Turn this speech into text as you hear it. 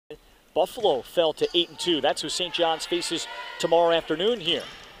Buffalo fell to 8-2. That's who St. John's faces tomorrow afternoon here.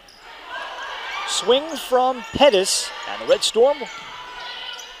 Swing from Pettis, and the Red Storm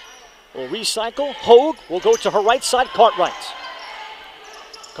will recycle. Hogue will go to her right side, Cartwright.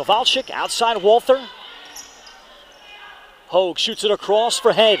 Kowalczyk outside Walther. Hogue shoots it across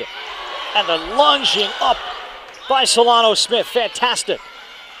for Head. And the lunging up by Solano Smith. Fantastic.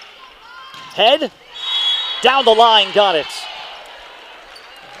 Head down the line, got it.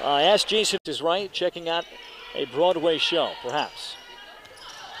 I asked Jason is right, checking out a Broadway show, perhaps.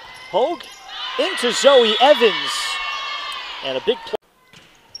 Hogue into Zoe Evans. And a big play.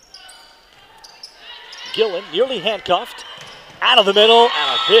 Gillen nearly handcuffed. Out of the middle,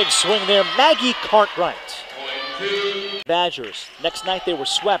 and a big swing there. Maggie Cartwright. Badgers. Next night they were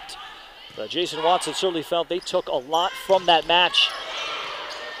swept. But Jason Watson certainly felt they took a lot from that match.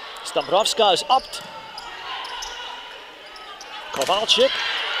 Stambrovska is upped. Kowalczyk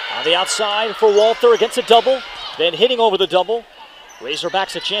on the outside for Walther against a double. Then hitting over the double.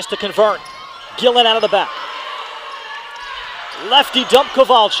 Razorbacks a chance to convert. Gillen out of the back. Lefty dump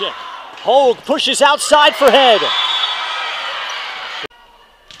Kowalczyk. Hogue pushes outside for Head.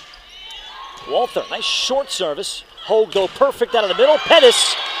 Walther, nice short service. Hogue, though, perfect out of the middle.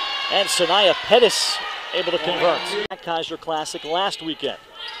 Pettis, and Sanaya Pettis able to convert. Kaiser Classic last weekend.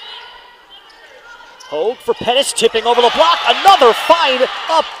 Hogue for Pettis, tipping over the block. Another fight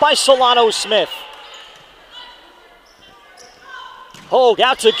up by Solano Smith. Hogue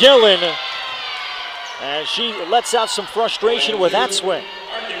out to Gillen. And she lets out some frustration with that swing.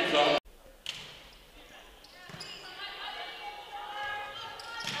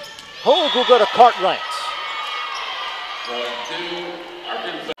 Hogue will go to Cartwright.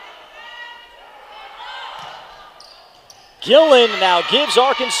 Gillen now gives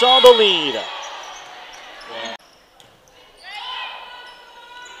Arkansas the lead.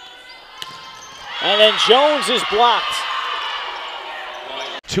 And then Jones is blocked.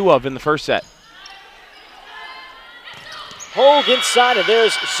 2 of in the first set. Hogue inside, and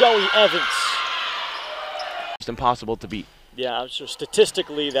there's Zoe Evans. It's impossible to beat. Yeah, so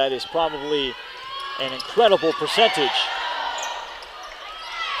statistically, that is probably an incredible percentage.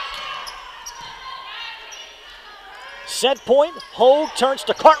 Set point, Hogue turns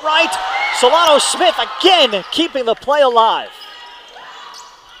to Cartwright. Solano Smith again keeping the play alive.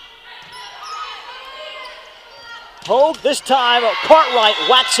 Hogue this time, Cartwright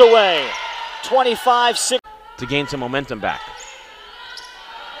whacks away. 25-6. To gain some momentum back.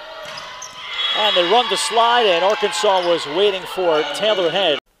 And they run the slide, and Arkansas was waiting for Taylor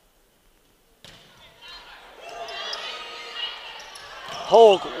Head.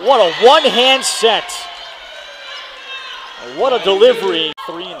 Hogue, what a one-hand set. And what a delivery.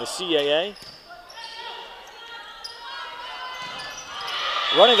 3 in the CAA.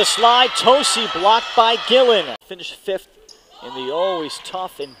 Running the slide, Tosi blocked by Gillen. Finished 5th in the always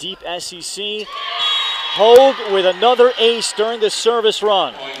tough and deep SEC. Hogue with another ace during the service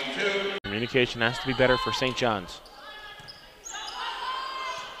run. Communication has to be better for St. John's.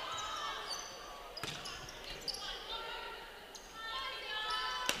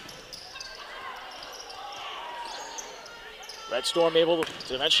 Red Storm able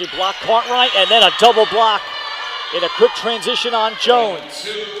to eventually block Cartwright, and then a double block in a quick transition on Jones.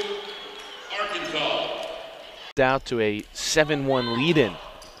 Out to a 7-1 lead-in.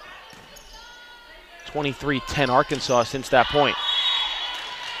 23-10 Arkansas since that point.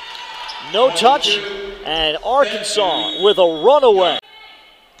 No touch, and Arkansas with a runaway.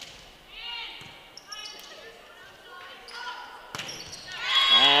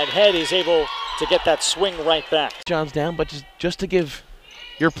 And Head is able to get that swing right back. John's down, but just to give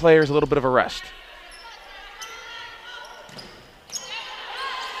your players a little bit of a rest.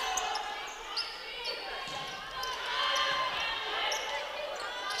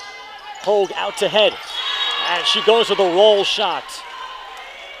 Hogue out to Head, and she goes with a roll shot.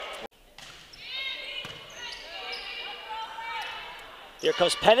 Here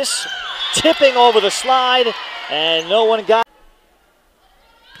comes Pettis, tipping over the slide, and no one got.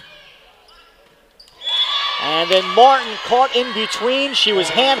 And then Martin caught in between. She was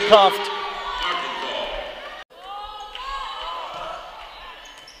handcuffed.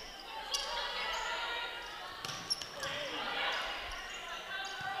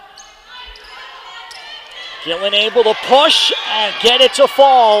 Gillen able to push and get it to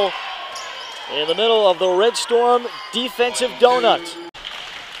fall in the middle of the Red Storm defensive donut.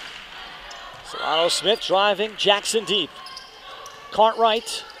 Solano Smith driving, Jackson deep.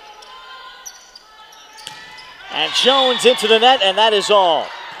 Cartwright. And Jones into the net, and that is all.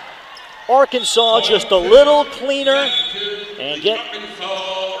 Arkansas just a little cleaner and get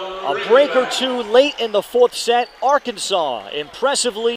A break or two late in the fourth set. Arkansas impressively